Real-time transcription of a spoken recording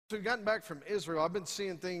we've gotten back from Israel, I've been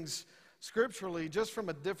seeing things scripturally just from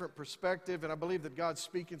a different perspective, and I believe that God's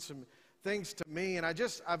speaking some things to me. And I've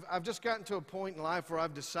just gotten to a point in life where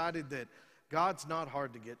I've decided that God's not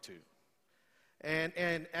hard to get to.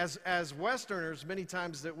 And as Westerners, many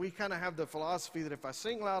times that we kind of have the philosophy that if I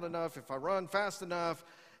sing loud enough, if I run fast enough,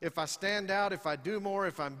 if I stand out, if I do more,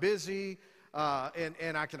 if I'm busy,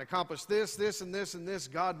 and I can accomplish this, and this,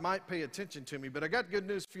 God might pay attention to me. But I got good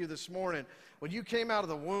news for you this morning. When you came out of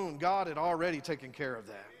the womb, God had already taken care of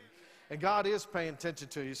that. And God is paying attention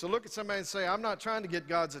to you. So look at somebody and say, I'm not trying to get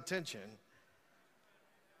God's attention.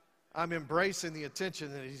 I'm embracing the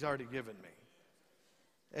attention that He's already given me.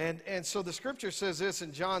 And so the scripture says this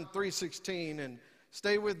in John 3:16, and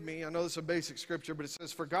stay with me. I know this is a basic scripture, but it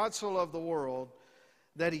says, for God so loved the world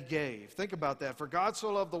that He gave. Think about that. For God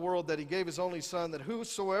so loved the world that He gave His only Son, that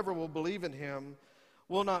whosoever will believe in Him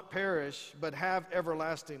will not perish, but have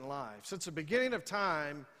everlasting life. Since the beginning of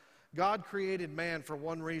time, God created man for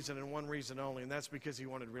one reason and one reason only, and that's because He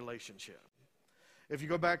wanted relationship. If you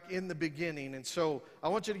go back in the beginning. And so I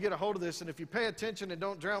want you to get a hold of this. And if you pay attention and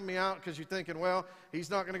don't drown me out because you're thinking, well, he's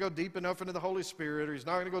not going to go deep enough into the Holy Spirit, or he's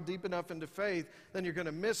not going to go deep enough into faith, then you're going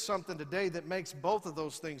to miss something today that makes both of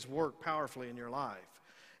those things work powerfully in your life.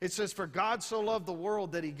 It says, for God so loved the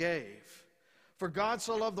world that He gave. For God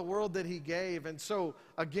so loved the world that He gave. And so,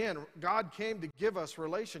 again, God came to give us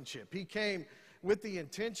relationship. He came with the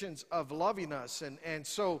intentions of loving us. And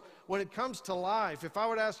so when it comes to life, if I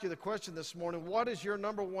would ask you the question this morning, what is your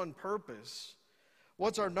number one purpose?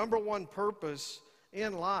 What's our number one purpose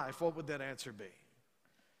in life? What would that answer be?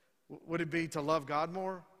 Would it be to love God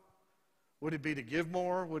more? Would it be to give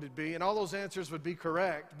more? Would it be? And all those answers would be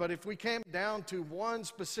correct. But if we came down to one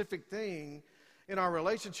specific thing in our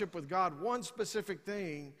relationship with God, one specific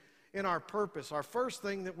thing in our purpose, our first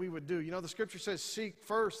thing that we would do. You know, the scripture says, seek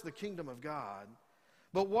first the kingdom of God.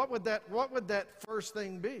 But what would that first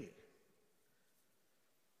thing be?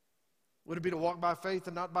 Would it be to walk by faith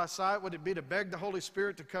and not by sight? Would it be to beg the Holy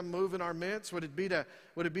Spirit to come move in our midst? Would it be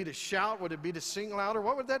to shout? Would it be to sing louder?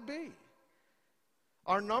 What would that be?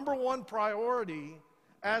 Our number one priority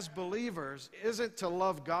as believers isn't to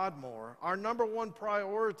love God more. Our number one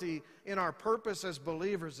priority in our purpose as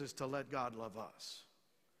believers is to let God love us.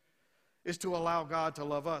 Is to allow God to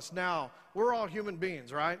love us. Now, we're all human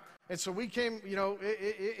beings, right? And so we came, you know,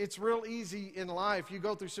 it's real easy in life. You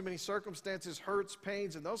go through so many circumstances, hurts,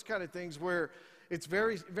 pains, and those kind of things where it's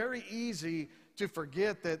very, very easy to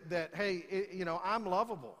forget that hey, you know, I'm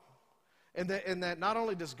lovable. And that not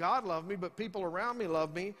only does God love me, but people around me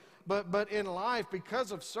love me. But in life,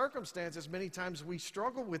 because of circumstances, many times we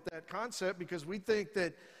struggle with that concept because we think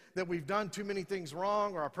that we've done too many things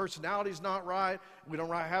wrong, or our personality's not right, we don't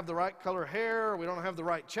have the right color hair, or we don't have the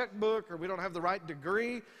right checkbook, or we don't have the right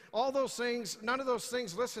degree. All those things, none of those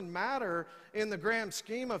things, listen, matter in the grand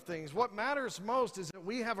scheme of things. What matters most is that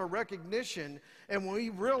we have a recognition, and when we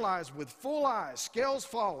realize with full eyes, scales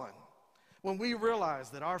fallen, when we realize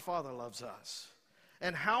that our Father loves us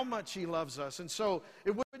and how much He loves us. And so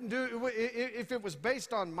it wouldn't do, if it was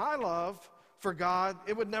based on my love for God,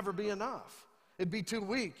 it would never be enough. It'd be too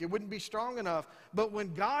weak. It wouldn't be strong enough. But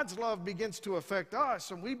when God's love begins to affect us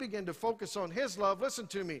and we begin to focus on His love, listen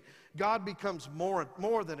to me, God becomes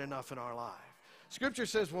more than enough in our life. Scripture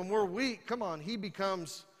says when we're weak, come on, He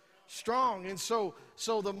becomes strong. And so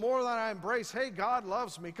the more that I embrace, hey, God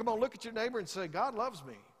loves me. Come on, look at your neighbor and say, God loves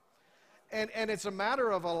me. And it's a matter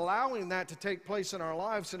of allowing that to take place in our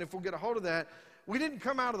lives. And if we'll get a hold of that, we didn't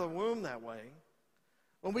come out of the womb that way.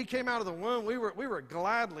 When we came out of the womb, we were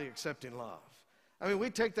gladly accepting love. I mean,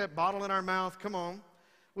 we'd take that bottle in our mouth, come on.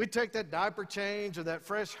 We'd take that diaper change or that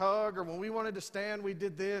fresh hug, or when we wanted to stand, we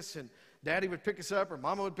did this, and Daddy would pick us up, or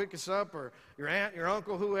Mama would pick us up, or your aunt, your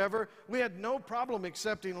uncle, whoever. We had no problem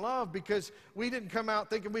accepting love because we didn't come out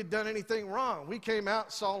thinking we'd done anything wrong. We came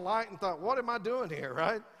out, saw light, and thought, what am I doing here,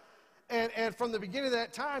 right? And from the beginning of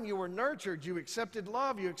that time, you were nurtured. You accepted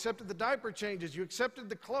love. You accepted the diaper changes. You accepted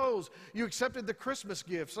the clothes. You accepted the Christmas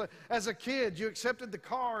gifts. As a kid, you accepted the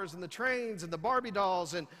cars and the trains and the Barbie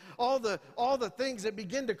dolls and all the things that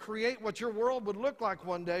begin to create what your world would look like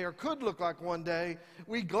one day or could look like one day.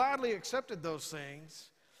 We gladly accepted those things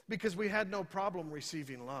because we had no problem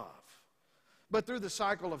receiving love. But through the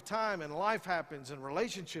cycle of time, and life happens, and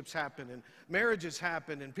relationships happen, and marriages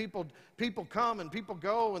happen, and people come and people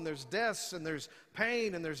go, and there's deaths, and there's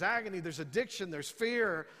pain, and there's agony, there's addiction, there's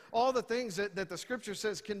fear, all the things that the Scripture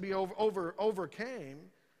says can be overcame.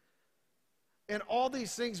 And all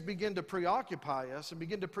these things begin to preoccupy us and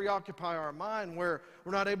begin to preoccupy our mind where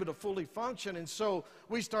we're not able to fully function. And so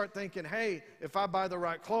we start thinking, hey, if I buy the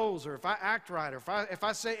right clothes, or if I act right, or if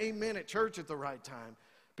I say amen at church at the right time,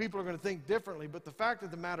 People are going to think differently, but the fact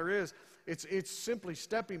of the matter is, it's simply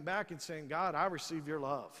stepping back and saying, God, I receive your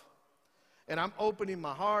love. And I'm opening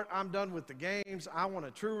my heart. I'm done with the games. I want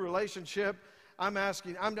a true relationship.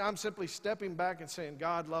 I'm simply stepping back and saying,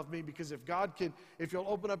 God, love me, because if you'll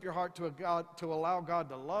open up your heart to allow God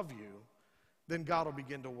to love you, then God will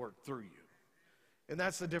begin to work through you. And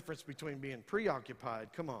that's the difference between being preoccupied,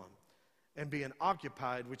 come on, and being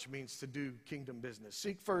occupied, which means to do kingdom business.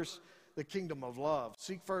 Seek first the kingdom of love.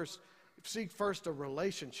 Seek first a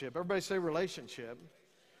relationship. Everybody say relationship.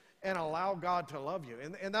 And allow God to love you.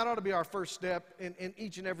 And that ought to be our first step in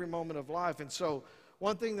each and every moment of life. And so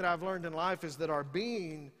one thing that I've learned in life is that our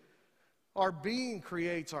being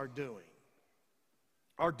creates our doing.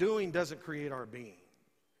 Our doing doesn't create our being.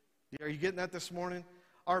 Are you getting that this morning?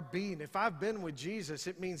 Our being. If I've been with Jesus,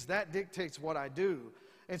 it means that dictates what I do.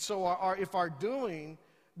 And so if our doing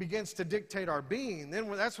begins to dictate our being, then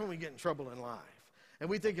that's when we get in trouble in life. And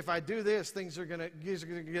we think if I do this, things are going to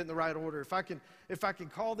get in the right order. If I can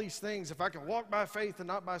call these things, if I can walk by faith and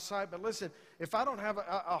not by sight. But listen, if I don't have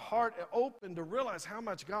a heart open to realize how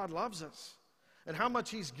much God loves us and how much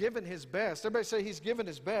He's given His best. Everybody say He's given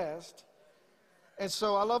His best. And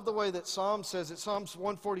so I love the way that Psalm says it. Psalms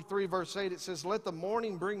 143 verse 8, it says, let the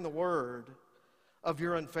morning bring the word of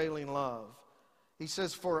your unfailing love. He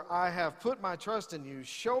says, for I have put my trust in you.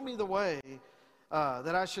 Show me the way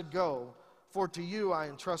that I should go. For to you I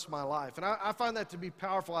entrust my life. And I find that to be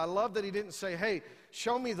powerful. I love that he didn't say, hey,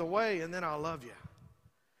 show me the way and then I'll love you.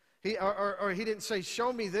 He didn't say,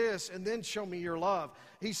 show me this and then show me your love.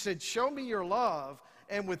 He said, show me your love,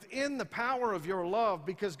 and within the power of your love,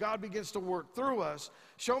 because God begins to work through us,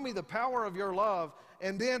 show me the power of your love,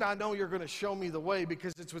 and then I know you're going to show me the way,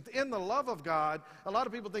 because it's within the love of God. A lot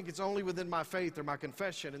of people think it's only within my faith or my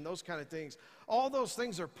confession and those kind of things. All those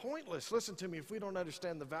things are pointless, listen to me, if we don't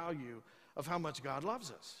understand the value of how much God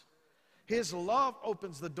loves us. His love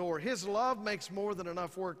opens the door. His love makes more than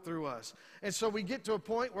enough work through us. And so we get to a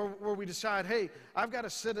point where we decide, hey, I've got to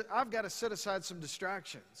set aside some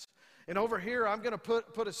distractions. And over here, I'm going to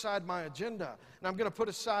put aside my agenda. And I'm going to put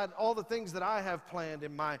aside all the things that I have planned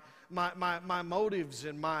and my motives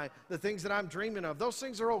and the things that I'm dreaming of. Those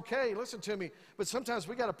things are okay, listen to me. But sometimes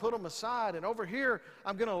we got to put them aside. And over here,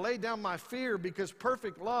 I'm going to lay down my fear, because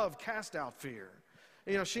perfect love casts out fear.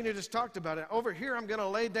 You know, Sheena just talked about it. Over here, I'm going to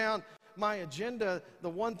lay down my agenda, the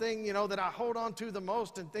one thing, that I hold on to the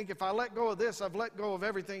most, and think if I let go of this, I've let go of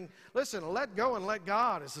everything. Listen, let go and let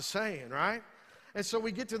God is the saying, right? And so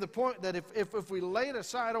we get to the point that if we lay it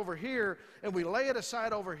aside over here and we lay it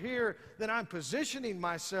aside over here, then I'm positioning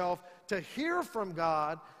myself to hear from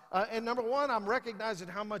God. And number one, I'm recognizing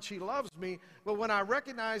how much He loves me. But when I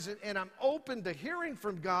recognize it and I'm open to hearing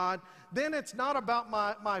from God, then it's not about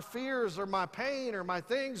my fears or my pain or my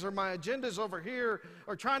things or my agendas over here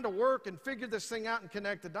or trying to work and figure this thing out and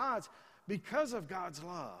connect the dots. Because of God's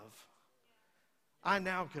love, I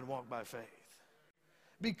now can walk by faith.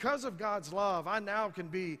 Because of God's love, I now can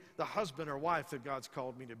be the husband or wife that God's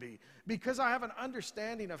called me to be. Because I have an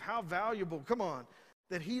understanding of how valuable, come on,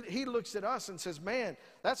 that he looks at us and says, man,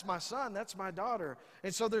 that's my son, that's my daughter.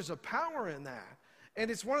 And so there's a power in that.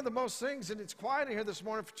 And it's one of the most things, and it's quiet in here this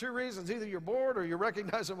morning for two reasons. Either you're bored or you're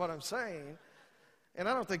recognizing what I'm saying. And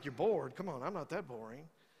I don't think you're bored. Come on, I'm not that boring.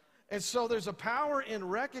 And so there's a power in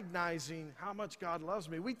recognizing how much God loves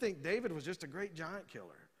me. We think David was just a great giant killer.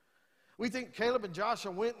 We think Caleb and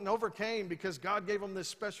Joshua went and overcame because God gave them this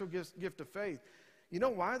special gift of faith. You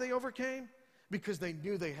know why they overcame? Because they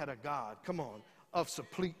knew they had a God, come on, of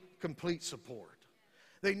complete support.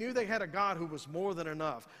 They knew they had a God who was more than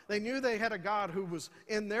enough. They knew they had a God who was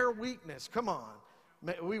in their weakness. Come on.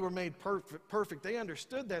 We were made perfect. They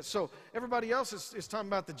understood that. So everybody else is talking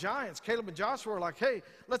about the giants. Caleb and Joshua are like, hey,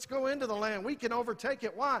 let's go into the land. We can overtake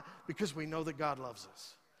it. Why? Because we know that God loves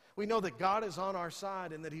us. We know that God is on our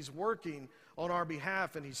side and that He's working on our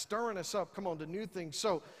behalf and He's stirring us up, come on, to new things.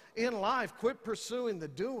 So in life, quit pursuing the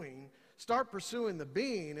doing, start pursuing the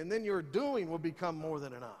being, and then your doing will become more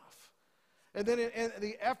than enough. And then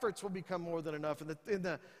the efforts will become more than enough. And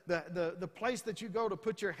the place that you go to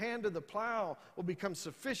put your hand to the plow will become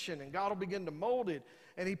sufficient, and God will begin to mold it,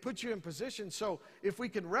 and He puts you in position. So if we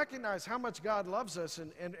can recognize how much God loves us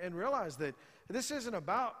and realize that this isn't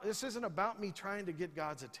about me trying to get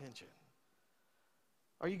God's attention.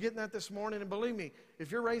 Are you getting that this morning? And believe me,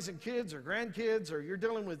 if you're raising kids or grandkids or you're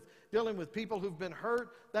dealing with people who've been hurt,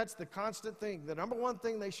 that's the constant thing. The number one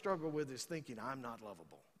thing they struggle with is thinking, I'm not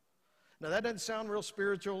lovable. Now, that doesn't sound real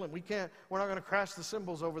spiritual, and we're not going to crash the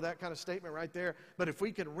cymbals over that kind of statement right there. But if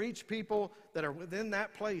we can reach people that are within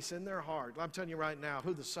that place in their heart, I'm telling you right now,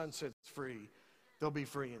 who the Son sets free, they'll be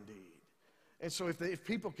free indeed. And so if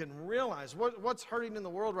people can realize what's hurting in the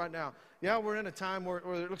world right now, yeah, we're in a time where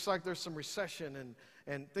it looks like there's some recession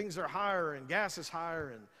and things are higher and gas is higher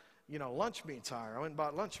and, you know, lunch meat's higher. I went and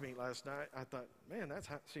bought lunch meat last night. I thought, man, that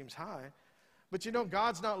seems high. But, you know,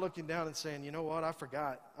 God's not looking down and saying, you know what, I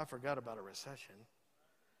forgot about a recession.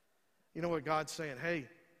 You know what God's saying? Hey,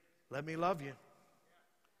 let me love you.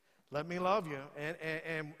 Let me love you.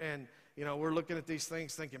 And you know, we're looking at these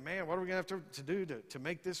things thinking, man, what are we going to have to do to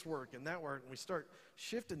make this work and that work? And we start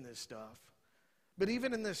shifting this stuff. But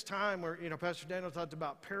even in this time where, you know, Pastor Daniel talked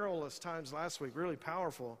about perilous times last week, really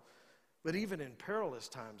powerful. But even in perilous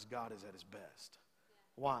times, God is at his best.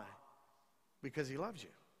 Why? Because he loves you.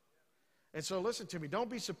 And so listen to me. Don't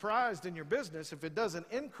be surprised in your business if it doesn't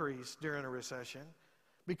increase during a recession,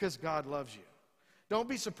 because God loves you. Don't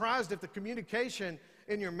be surprised if the communication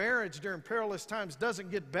in your marriage during perilous times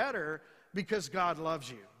doesn't get better, because God loves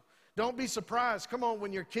you. Don't be surprised, come on,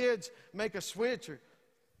 when your kids make a switch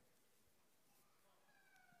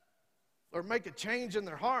or make a change in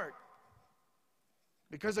their heart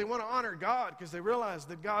because they want to honor God, because they realize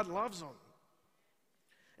that God loves them.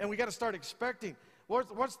 And we got to start expecting.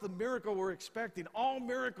 What's the miracle we're expecting? All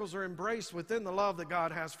miracles are embraced within the love that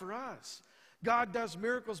God has for us. God does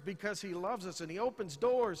miracles because he loves us, and he opens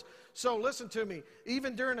doors. So listen to me.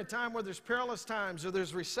 Even during a time where there's perilous times, or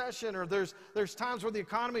there's recession, or there's times where the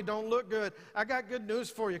economy don't look good, I got good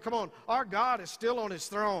news for you. Come on. Our God is still on his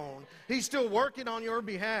throne. He's still working on your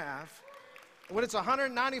behalf. When it's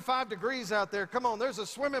 195 degrees out there, come on, there's a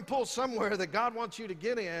swimming pool somewhere that God wants you to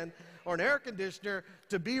get in, or an air conditioner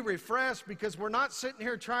to be refreshed, because we're not sitting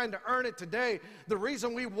here trying to earn it today. The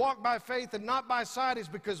reason we walk by faith and not by sight is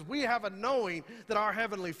because we have a knowing that our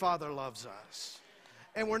Heavenly Father loves us.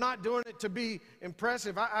 And we're not doing it to be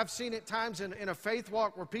impressive. I've seen it times in a faith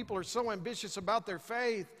walk where people are so ambitious about their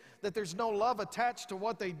faith that there's no love attached to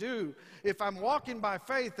what they do. If I'm walking by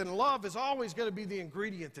faith, then love is always going to be the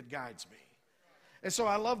ingredient that guides me. And so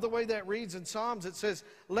I love the way that reads in Psalms. It says,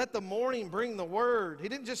 let the morning bring the word. He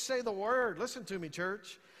didn't just say the word. Listen to me,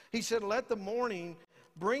 church. He said, let the morning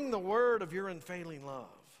bring the word of your unfailing love.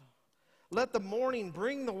 Let the morning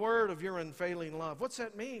bring the word of your unfailing love. What's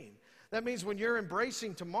that mean? That means when you're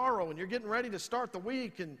embracing tomorrow and you're getting ready to start the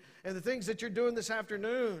week and the things that you're doing this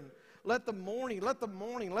afternoon, the morning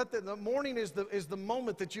is the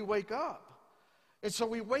moment that you wake up. And so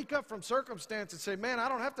we wake up from circumstance and say, man, I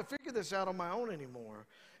don't have to figure this out on my own anymore.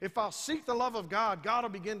 If I'll seek the love of God, God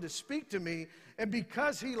will begin to speak to me. And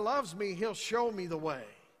because he loves me, he'll show me the way.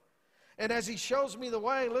 And as he shows me the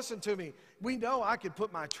way, listen to me, we know I can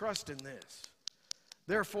put my trust in this.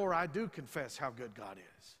 Therefore, I do confess how good God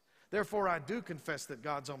is. Therefore, I do confess that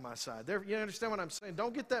God's on my side. You understand what I'm saying?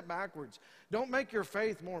 Don't get that backwards. Don't make your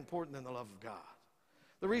faith more important than the love of God.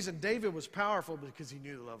 The reason David was powerful was because he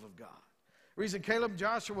knew the love of God. The reason Caleb and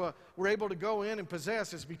Joshua were able to go in and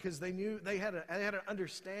possess is because they knew they had an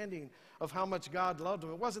understanding of how much God loved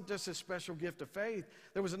them. It wasn't just a special gift of faith.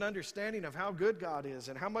 There was an understanding of how good God is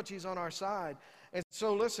and how much he's on our side. And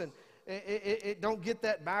so listen, don't get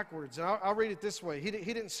that backwards. And I'll read it this way. He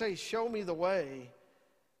didn't say, show me the way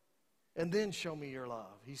and then show me your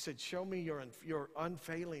love. He said, show me your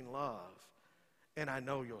unfailing love, and I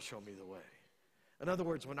know you'll show me the way. In other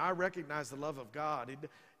words, when I recognize the love of God,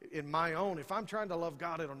 in my own, if I'm trying to love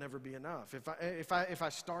God, it'll never be enough. If I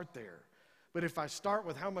start there, but if I start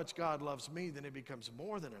with how much God loves me, then it becomes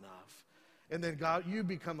more than enough, and then you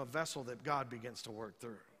become a vessel that God begins to work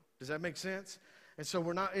through. Does that make sense? And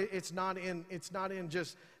so it's not in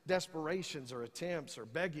just desperations or attempts or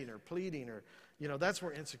begging or pleading or that's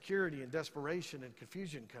where insecurity and desperation and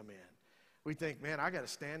confusion come in. We think, man, I got to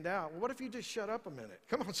stand out. Well, what if you just shut up a minute?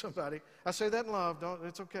 Come on, somebody. I say that in love.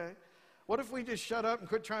 It's okay. What if we just shut up and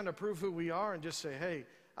quit trying to prove who we are and just say, hey,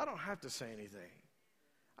 I don't have to say anything.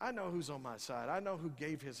 I know who's on my side. I know who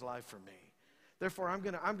gave his life for me. Therefore, I'm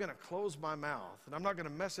gonna close my mouth, and I'm not going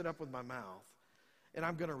to mess it up with my mouth, and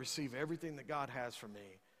I'm going to receive everything that God has for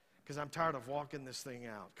me, because I'm tired of walking this thing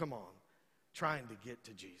out. Come on, trying to get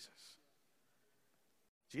to Jesus.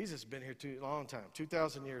 Jesus has been here a long time.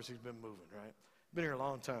 2,000 years he's been moving, right? Been here a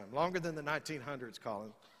long time. Longer than the 1900s,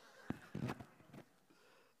 Colin.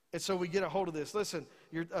 And so we get a hold of this. Listen,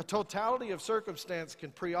 a totality of circumstance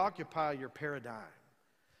can preoccupy your paradigm.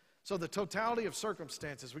 So the totality of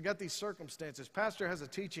circumstances, we got these circumstances. Pastor has a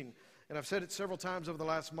teaching, and I've said it several times over the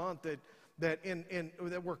last month, that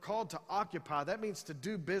we're called to occupy. That means to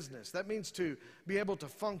do business. That means to be able to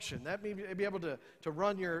function. That means be able to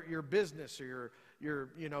run your business or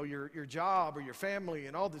your job or your family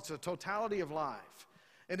and all this. It's a totality of life.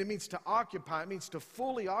 And it means to occupy. It means to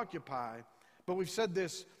fully occupy. But we've said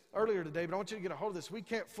this earlier today, but I want you to get a hold of this. We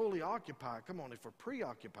can't fully occupy, come on, if we're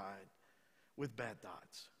preoccupied with bad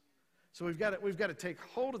thoughts. So we've got to take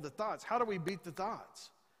hold of the thoughts. How do we beat the thoughts?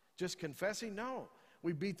 Just confessing? No.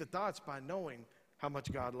 We beat the thoughts by knowing how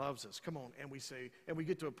much God loves us. Come on, and we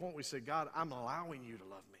get to a point we say, God, I'm allowing you to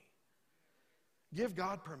love me. Give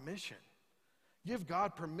God permission. Give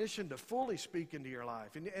God permission to fully speak into your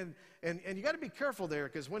life. And you got to be careful there,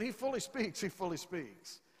 because when he fully speaks, he fully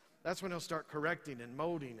speaks. That's when he'll start correcting and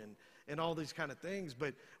molding and all these kind of things.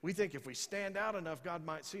 But we think if we stand out enough, God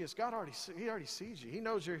might see us. He already sees you. He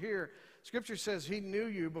knows you're here. Scripture says he knew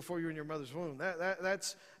you before you were in your mother's womb.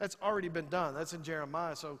 That's already been done. That's in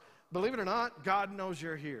Jeremiah. So believe it or not, God knows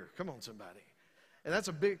you're here. Come on, somebody. And that's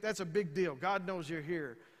a big deal. God knows you're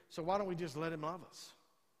here. So why don't we just let him love us?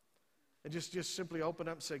 And just simply open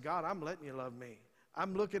up and say, God, I'm letting you love me.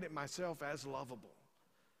 I'm looking at myself as lovable.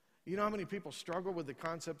 You know how many people struggle with the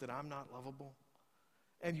concept that I'm not lovable?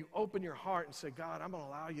 And you open your heart and say, God, I'm going to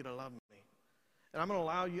allow you to love me. And I'm going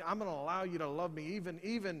to allow you to love me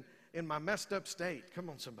even in my messed up state. Come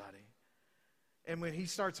on, somebody. And when he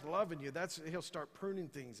starts loving you, he'll start pruning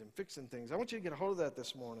things and fixing things. I want you to get a hold of that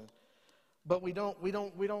this morning. But we don't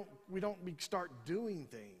start doing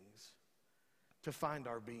things to find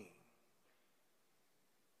our being.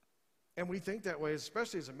 And we think that way,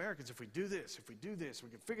 especially as Americans. If we do this, we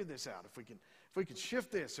can figure this out. If we can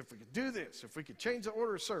shift this, if we can do this, if we can change the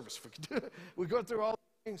order of service, if we can do it, we go through all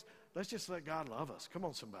things. Let's just let God love us. Come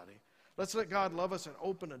on, somebody. Let's let God love us and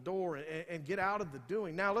open a door and get out of the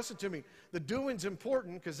doing. Now, listen to me. The doing's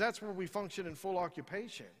important because that's where we function in full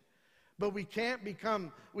occupation. But we can't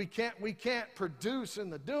produce in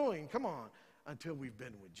the doing, come on, until we've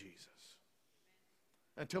been with Jesus.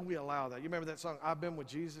 Until we allow that. You remember that song, I've Been With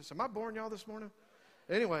Jesus? Am I boring y'all this morning?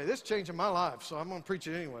 Anyway, this is changing my life, so I'm going to preach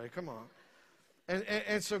it anyway. Come on.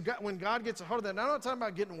 And so when God gets a hold of that, now I'm not talking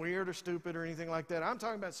about getting weird or stupid or anything like that. I'm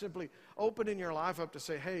talking about simply opening your life up to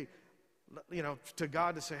say, hey, to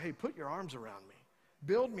God to say, hey, put your arms around me.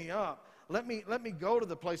 Build me up. Let me go to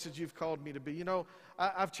the places you've called me to be.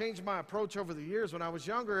 I've changed my approach over the years. When I was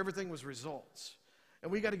younger, everything was results.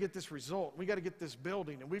 And we got to get this result. We got to get this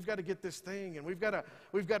building, and we've got to get this thing, and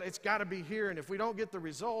it's got to be here. And if we don't get the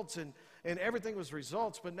results, and everything was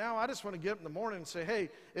results, but now I just want to get up in the morning and say, hey,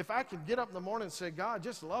 if I can get up in the morning and say, God,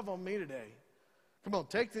 just love on me today. Come on,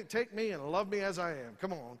 take me and love me as I am.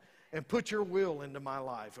 Come on, and put your will into my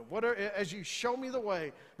life. And as you show me the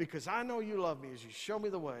way, because I know you love me, as you show me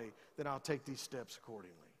the way, then I'll take these steps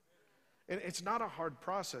accordingly. And it's not a hard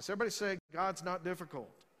process. Everybody say, God's not difficult.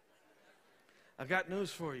 I've got news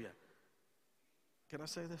for you. Can I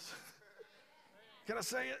say this? Can I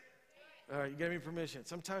say it? All right, you gave me permission.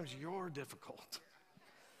 Sometimes you're difficult.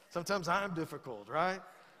 Sometimes I'm difficult, right?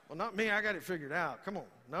 Well, not me. I got it figured out. Come on.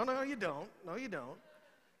 No, you don't. No, you don't.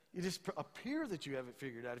 You just appear that you have it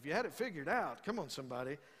figured out. If you had it figured out, come on,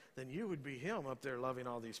 somebody, then you would be him up there loving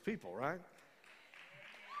all these people, right?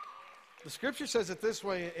 The scripture says it this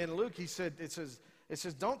way in Luke. It says,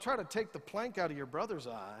 don't try to take the plank out of your brother's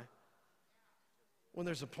eye when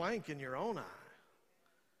there's a plank in your own eye.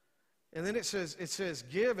 And then it says,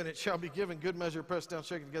 give and it shall be given, good measure, pressed down,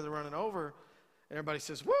 shaken together, running over. And everybody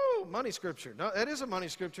says, woo, money scripture. No, that is a money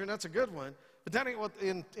scripture, and that's a good one. But that ain't what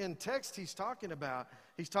in text he's talking about.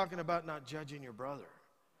 He's talking about not judging your brother.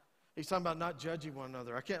 He's talking about not judging one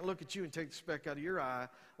another. I can't look at you and take the speck out of your eye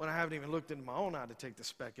when I haven't even looked into my own eye to take the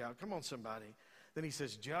speck out. Come on, somebody. Then he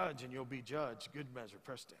says, judge and you'll be judged. Good measure,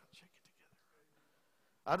 pressed down, shake it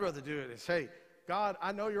together. I'd rather do it as, hey, God,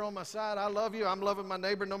 I know you're on my side. I love you. I'm loving my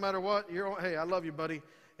neighbor no matter what. Hey, I love you, buddy.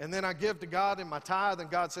 And then I give to God in my tithe, and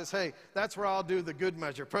God says, hey, that's where I'll do the good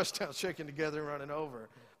measure, pressed down, shaking together, and running over.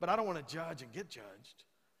 But I don't want to judge and get judged.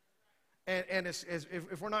 And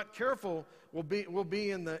if we're not careful, we'll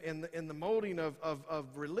be in the molding of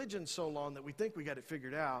religion so long that we think we got it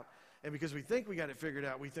figured out. And because we think we got it figured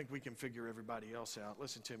out, we think we can figure everybody else out.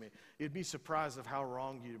 Listen to me. You'd be surprised of how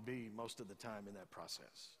wrong you'd be most of the time in that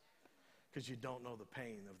process, because you don't know the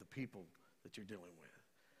pain of the people that you're dealing with.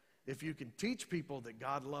 If you can teach people that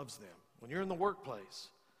God loves them, when you're in the workplace,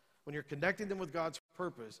 when you're connecting them with God's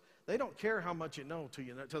purpose, they don't care how much you know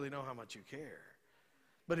until they know how much you care.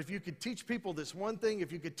 But if you could teach people this one thing,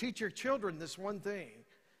 if you could teach your children this one thing,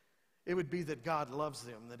 it would be that God loves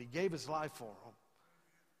them, that he gave his life for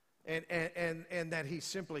them, and that he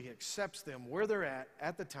simply accepts them where they're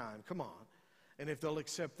at the time. Come on. And if they'll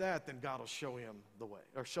accept that, then God will show him the way,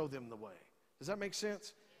 or show them the way. Does that make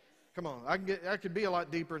sense? Come on, I could be a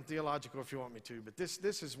lot deeper and theological if you want me to, but this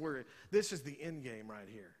is the end game right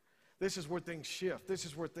here. This is where things shift. This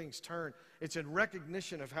is where things turn. It's in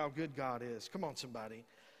recognition of how good God is. Come on, somebody.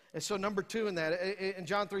 And so number two in that, in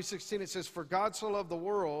John 3:16, it says, for God so loved the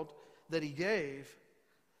world that he gave.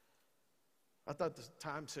 I thought the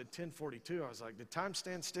time said 10:42. I was like, did time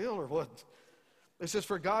stand still or what? It says,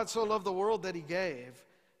 for God so loved the world that he gave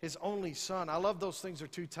his only son. I love those things are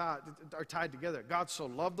tied together. God so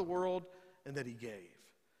loved the world and that he gave.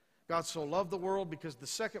 God so loved the world because the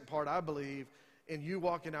second part, I believe, in you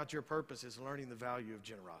walking out your purpose is learning the value of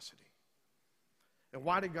generosity. And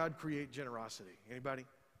why did God create generosity? Anybody?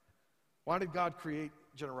 Why did God create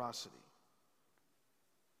generosity?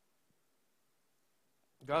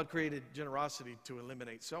 God created generosity to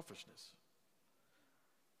eliminate selfishness.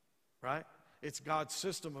 Right? It's God's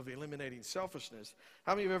system of eliminating selfishness.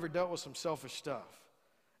 How many of you have ever dealt with some selfish stuff?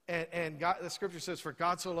 And God, the scripture says, for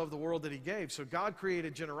God so loved the world that he gave. So God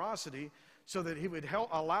created generosity so that he would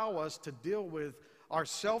allow us to deal with our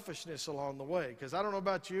selfishness along the way. Because I don't know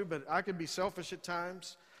about you, but I can be selfish at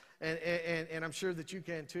times. And I'm sure that you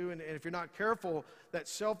can too. And if you're not careful, that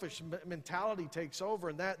selfish mentality takes over,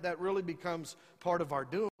 and that really becomes part of our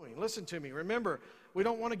doing. Listen to me. Remember, we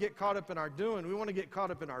don't want to get caught up in our doing. We want to get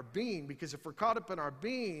caught up in our being, because if we're caught up in our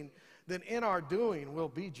being, then in our doing we'll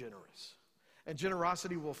be generous. And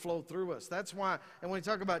generosity will flow through us. That's why, and when we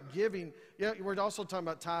talk about giving, yeah, we're also talking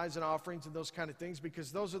about tithes and offerings and those kind of things,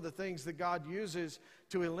 because those are the things that God uses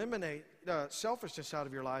to eliminate selfishness out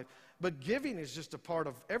of your life. But giving is just a part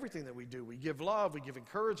of everything that we do. We give love, we give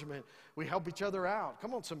encouragement, we help each other out.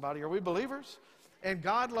 Come on, somebody, are we believers? And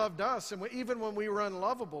God loved us, and even when we were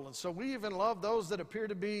unlovable. And so we even love those that appear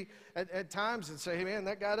to be at times and say, hey man,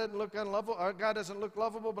 that guy doesn't look unlovable, our guy doesn't look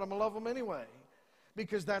lovable, but I'm going to love him anyway.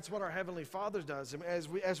 Because that's what our Heavenly Father does. And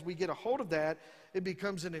as we get a hold of that, it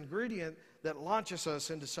becomes an ingredient that launches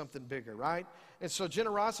us into something bigger, right? And so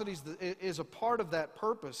generosity is a part of that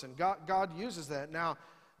purpose, and God uses that. Now,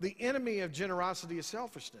 the enemy of generosity is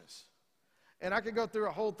selfishness. And I could go through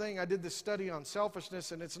a whole thing. I did this study on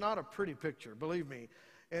selfishness, and it's not a pretty picture, believe me.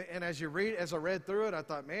 And as I read through it, I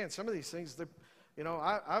thought, man, some of these things,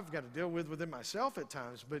 I've got to deal with within myself at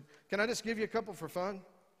times. But can I just give you a couple for fun?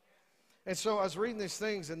 And so I was reading these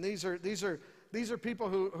things, and these are people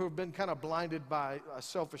who have been kind of blinded by a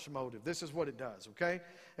selfish motive. This is what it does, okay?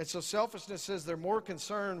 And so selfishness says they're more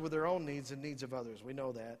concerned with their own needs than needs of others. We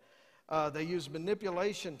know that. They use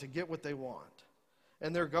manipulation to get what they want.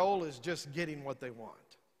 And their goal is just getting what they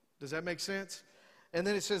want. Does that make sense? And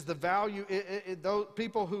then it says the value, those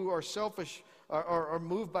people who are selfish are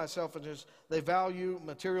moved by selfishness, they value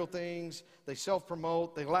material things, they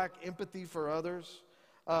self-promote, they lack empathy for others.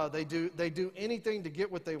 They do anything to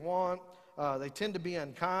get what they want. They tend to be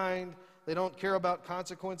unkind. They don't care about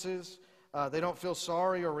consequences. They don't feel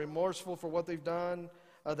sorry or remorseful for what they've done.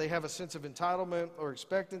 They have a sense of entitlement or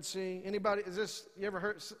expectancy. Anybody, you ever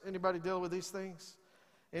heard anybody deal with these things?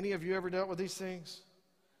 Any of you ever dealt with these things?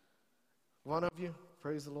 One of you?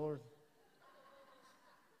 Praise the Lord.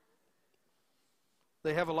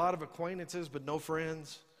 They have a lot of acquaintances but no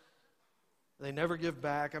friends. They never give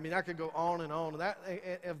back. I mean, I could go on and on. That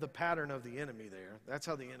of the pattern of the enemy there. That's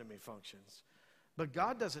how the enemy functions. But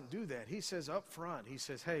God doesn't do that. He says up front, he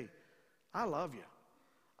says, hey, I love you.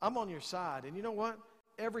 I'm on your side. And you know what?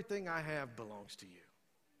 Everything I have belongs to you.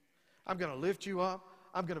 I'm going to lift you up.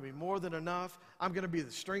 I'm going to be more than enough. I'm going to be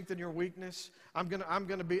the strength in your weakness. I'm going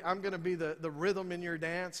to be the rhythm in your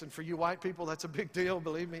dance. And for you white people, that's a big deal,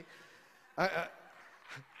 believe me. You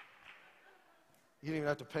didn't even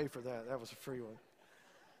have to pay for that. That was a free one.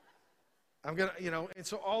 I'm going to, and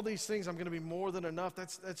so all these things, I'm going to be more than enough.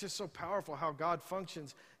 That's just so powerful how God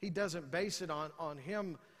functions. He doesn't base it on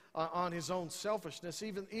him, on his own selfishness.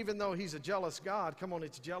 Even though he's a jealous God, come on,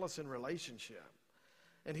 it's jealous in relationship.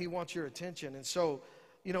 And he wants your attention. And so,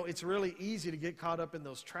 it's really easy to get caught up in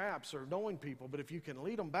those traps or knowing people. But if you can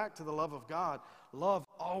lead them back to the love of God, love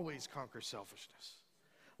always conquers selfishness.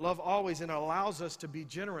 Love always, and it allows us to be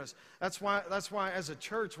generous. That's why as a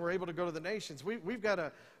church we're able to go to the nations. We've got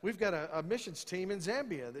a missions team in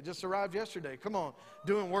Zambia that just arrived yesterday. Come on,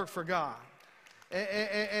 doing work for God,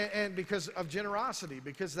 and because of generosity,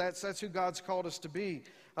 because that's who God's called us to be.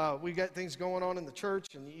 We got things going on in the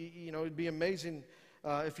church, and it'd be amazing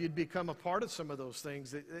if you'd become a part of some of those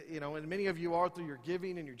things. And many of you are through your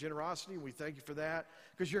giving and your generosity. We thank you for that,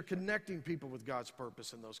 because you're connecting people with God's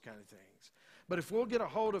purpose and those kind of things. But if we'll get a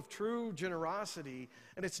hold of true generosity,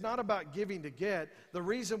 and it's not about giving to get, the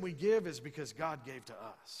reason we give is because God gave to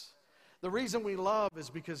us. The reason we love is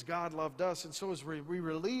because God loved us. And so as we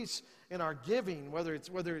release in our giving, whether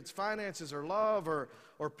it's finances or love or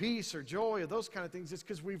peace or joy or those kind of things, it's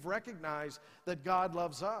because we've recognized that God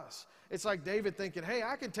loves us. It's like David thinking, hey,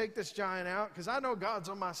 I can take this giant out because I know God's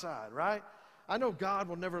on my side, right? I know God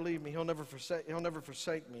will never leave me. He'll never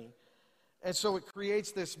forsake me. And so it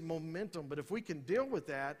creates this momentum. But if we can deal with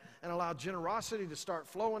that and allow generosity to start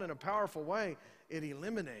flowing in a powerful way, it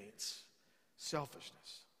eliminates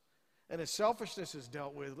selfishness. And as selfishness is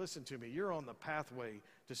dealt with, listen to me, you're on the pathway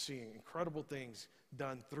to seeing incredible things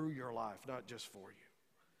done through your life, not just for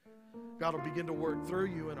you. God will begin to work through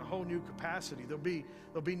you in a whole new capacity. There'll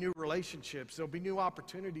be new relationships. There'll be new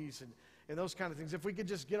opportunities and those kind of things. If we could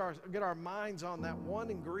just get our minds on that one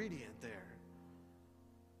ingredient there,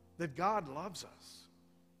 that God loves us.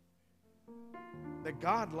 That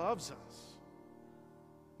God loves us.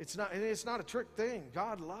 It's not a trick thing.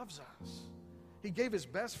 God loves us. He gave his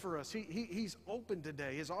best for us. He's open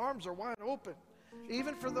today. His arms are wide open.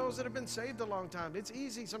 Even for those that have been saved a long time. It's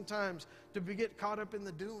easy sometimes to get caught up in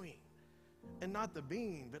the doing and not the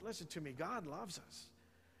being. But listen to me, God loves us.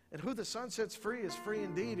 And who the Son sets free is free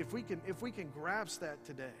indeed. If we can grasp that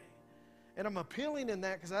today. And I'm appealing in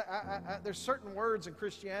that because there's certain words in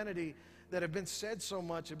Christianity that have been said so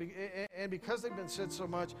much. And because they've been said so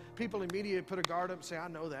much, people immediately put a guard up and say, I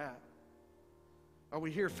know that. Or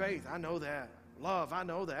we hear faith, I know that. Love, I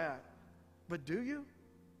know that. But do you?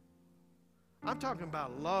 I'm talking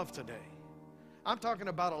about love today. I'm talking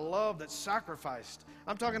about a love that sacrificed.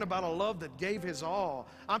 I'm talking about a love that gave his all.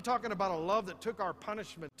 I'm talking about a love that took our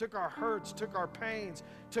punishment, took our hurts, took our pains,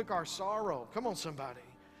 took our sorrow. Come on, somebody.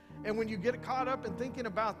 And when you get caught up in thinking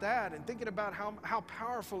about that and thinking about how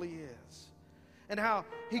powerful he is and how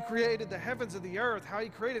he created the heavens and the earth, how he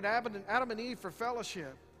created Adam and Eve for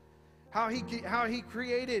fellowship, how he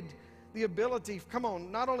created the ability, come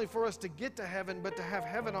on, not only for us to get to heaven, but to have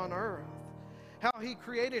heaven on earth. How he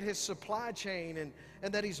created his supply chain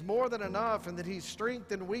and that he's more than enough and that he's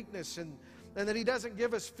strength and weakness and that he doesn't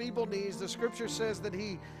give us feeble knees. The scripture says that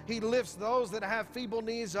he lifts those that have feeble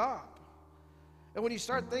knees up. And when you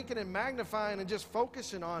start thinking and magnifying and just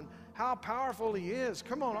focusing on how powerful he is,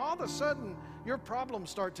 come on, all of a sudden your problems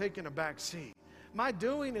start taking a back seat. My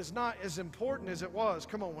doing is not as important as it was,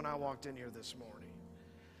 come on, when I walked in here this morning.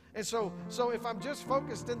 And so if I'm just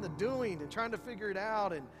focused in the doing and trying to figure it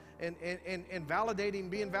out and validating,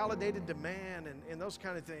 being validated to man and those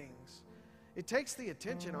kind of things, it takes the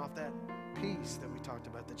attention off that peace that we talked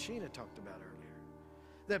about, that Sheena talked about earlier.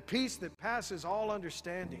 That peace that passes all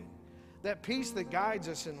understanding. That peace that guides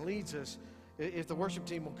us and leads us. If the worship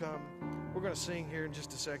team will come, we're going to sing here in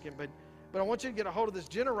just a second. But I want you to get a hold of this.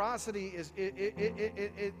 Generosity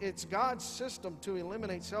it's God's system to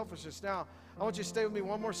eliminate selfishness. Now, I want you to stay with me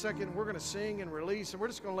one more second. We're going to sing and release, and we're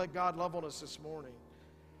just going to let God love on us this morning.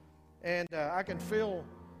 And I can feel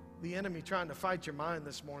the enemy trying to fight your mind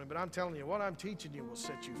this morning, but I'm telling you, what I'm teaching you will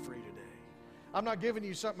set you free today. I'm not giving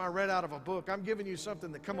you something I read out of a book. I'm giving you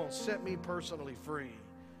something that, come on, set me personally free.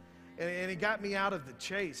 And it got me out of the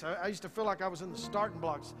chase. I used to feel like I was in the starting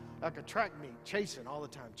blocks, like a track meet, chasing all the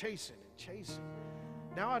time, chasing and chasing.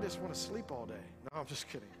 Now I just want to sleep all day. No, I'm just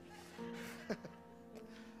kidding.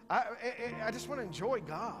 I just want to enjoy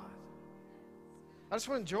God. I just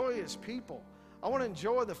want to enjoy his people. I want to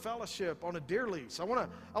enjoy the fellowship on a deer lease. I want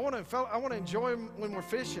to enjoy him when we're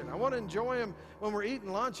fishing. I want to enjoy him when we're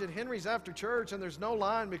eating lunch at Henry's after church and there's no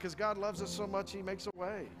line because God loves us so much he makes a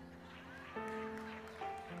way.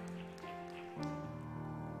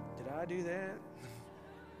 Did I do that?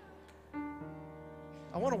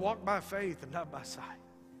 I want to walk by faith and not by sight.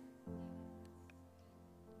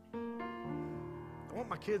 I want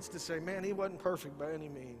my kids to say, man, he wasn't perfect by any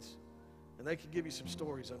means. And they could give you some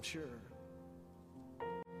stories, I'm sure.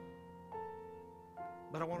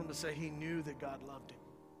 But I want them to say he knew that God loved him.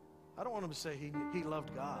 I don't want them to say he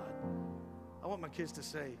loved God. I want my kids to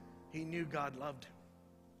say he knew God loved him.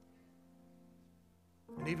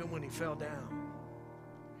 And even when he fell down,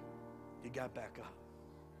 he got back up.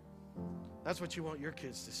 That's what you want your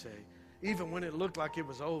kids to say. Even when it looked like it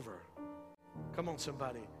was over. Come on,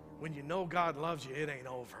 somebody. When you know God loves you, it ain't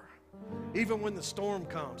over. Even when the storm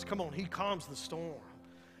comes, come on, he calms the storm.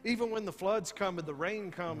 Even when the floods come and the rain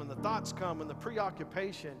come and the thoughts come and the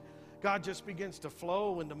preoccupation, God just begins to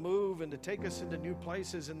flow and to move and to take us into new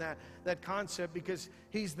places in that concept because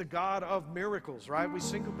he's the God of miracles, right? We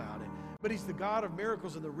sing about it. But he's the God of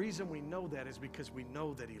miracles, and the reason we know that is because we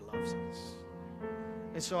know that he loves us.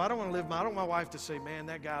 And so I don't want my wife to say, man,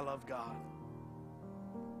 that guy loved God.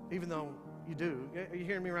 Even though you do. Are you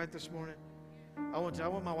hearing me right this morning? I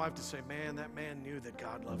want my wife to say, man, that man knew that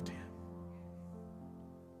God loved him.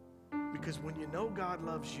 Because when you know God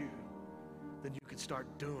loves you, then you can start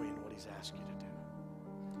doing what he's asked you to do.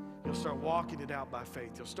 You'll start walking it out by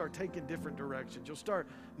faith. You'll start taking different directions. You'll start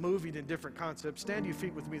moving in different concepts. Stand to your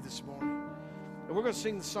feet with me this morning. And we're going to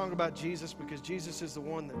sing the song about Jesus because Jesus is the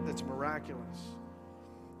one that's miraculous.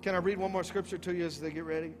 Can I read one more scripture to you as they get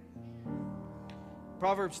ready?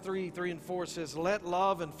 Proverbs 3:3-4 says, let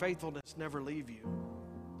love and faithfulness never leave you.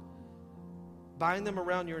 Bind them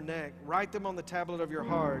around your neck. Write them on the tablet of your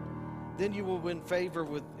heart. Then you will win favor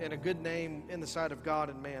and a good name in the sight of God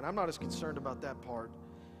and man. I'm not as concerned about that part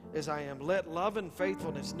as I am. Let love and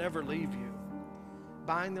faithfulness never leave you.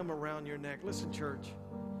 Bind them around your neck. Listen, church,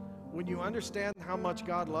 when you understand how much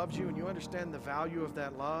God loves you and you understand the value of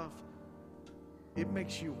that love, it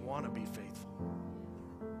makes you want to be faithful.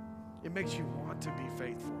 It makes you want to be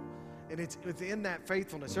faithful. And it's within that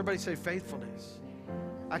faithfulness. Everybody say faithfulness.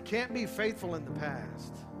 I can't be faithful in the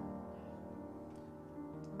past.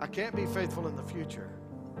 I can't be faithful in the future.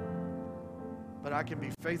 But I can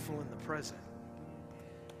be faithful in the present.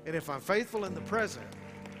 And if I'm faithful in the present,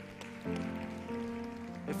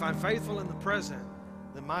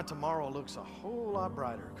 then my tomorrow looks a whole lot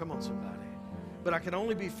brighter. Come on, somebody. But I can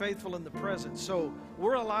only be faithful in the present. So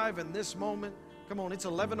we're alive in this moment. Come on, it's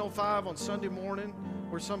 11:05 on Sunday morning.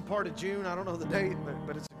 We're some part of June. I don't know the date,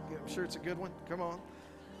 but I'm sure it's a good one. Come on.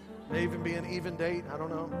 May even be an even date. I don't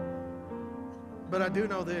know. But I do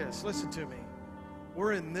know this. Listen to me.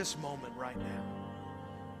 We're in this moment right now.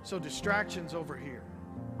 So distractions over here.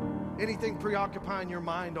 Anything preoccupying your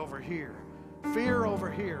mind over here. Fear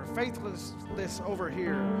over here. Faithlessness over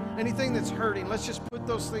here. Anything that's hurting, let's just put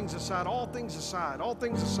those things aside. All things aside. All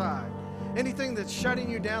things aside. Anything that's shutting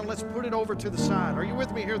you down, let's put it over to the side. Are you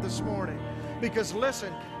with me here this morning? Because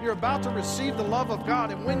listen, you're about to receive the love of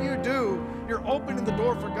God, and when you do, you're opening the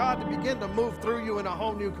door for God to begin to move through you in a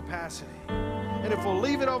whole new capacity. And if we'll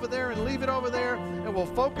leave it over there and leave it over there, and we'll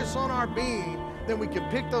focus on our being, then we can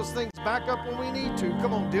pick those things back up when we need to.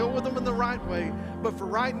 Come on, deal with them in the right way. But for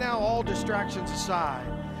right now, all distractions aside.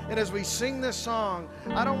 And as we sing this song,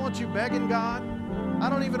 I don't want you begging God.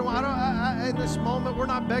 In this moment, we're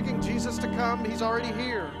not begging Jesus to come. He's already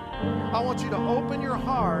here. I want you to open your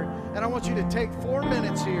heart, and I want you to take 4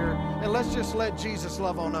 minutes here, and let's just let Jesus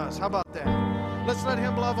love on us. How about that? Let's let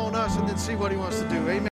him love on us and then see what he wants to do. Amen.